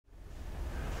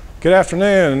Good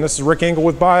afternoon, this is Rick Engel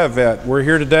with Buyavette. We're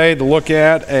here today to look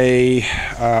at a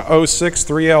 06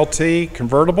 3LT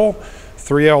convertible,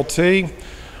 3LT,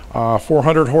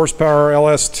 400 horsepower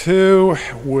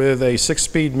LS2 with a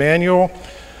 6-speed manual,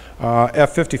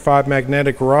 F55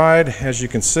 magnetic ride, as you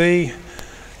can see,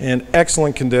 in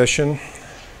excellent condition.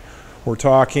 We're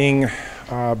talking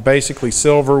basically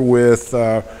silver with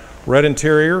red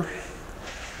interior.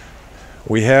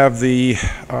 We have the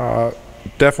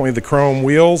definitely the chrome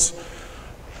wheels.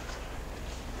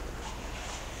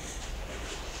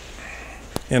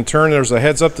 In turn, there's a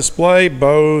heads-up display,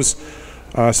 Bose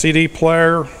CD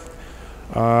player,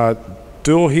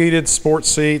 dual heated sport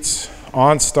seats,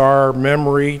 OnStar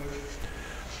memory,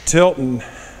 tilt and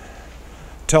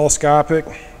telescopic,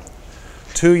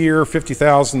 2-year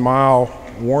 50,000 mile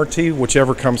warranty,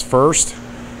 whichever comes first.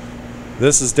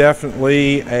 This is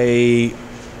definitely a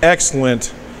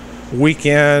excellent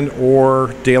weekend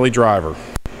or daily driver.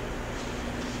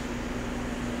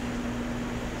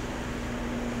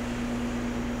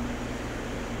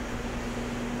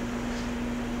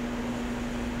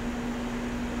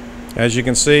 As you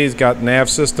can see, it's got nav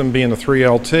system being the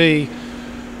 3LT.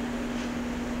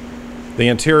 The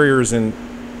interior is in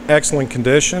excellent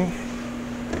condition.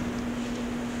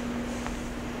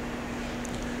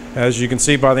 As you can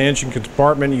see by the engine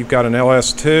compartment, you've got an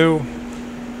LS2.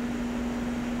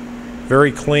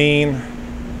 Very clean.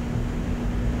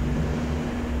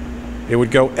 It would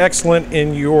go excellent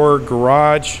in your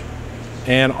garage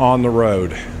and on the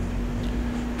road.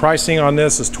 Pricing on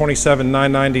this is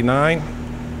 $27,999.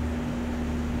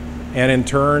 And in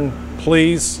turn,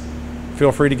 please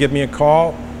feel free to give me a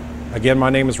call. Again, my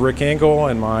name is Rick Engel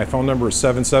and my phone number is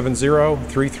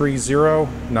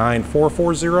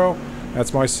 770-330-9440.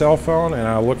 That's my cell phone, and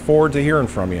I look forward to hearing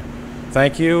from you.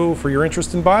 Thank you for your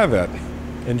interest in Buyavette.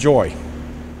 Enjoy.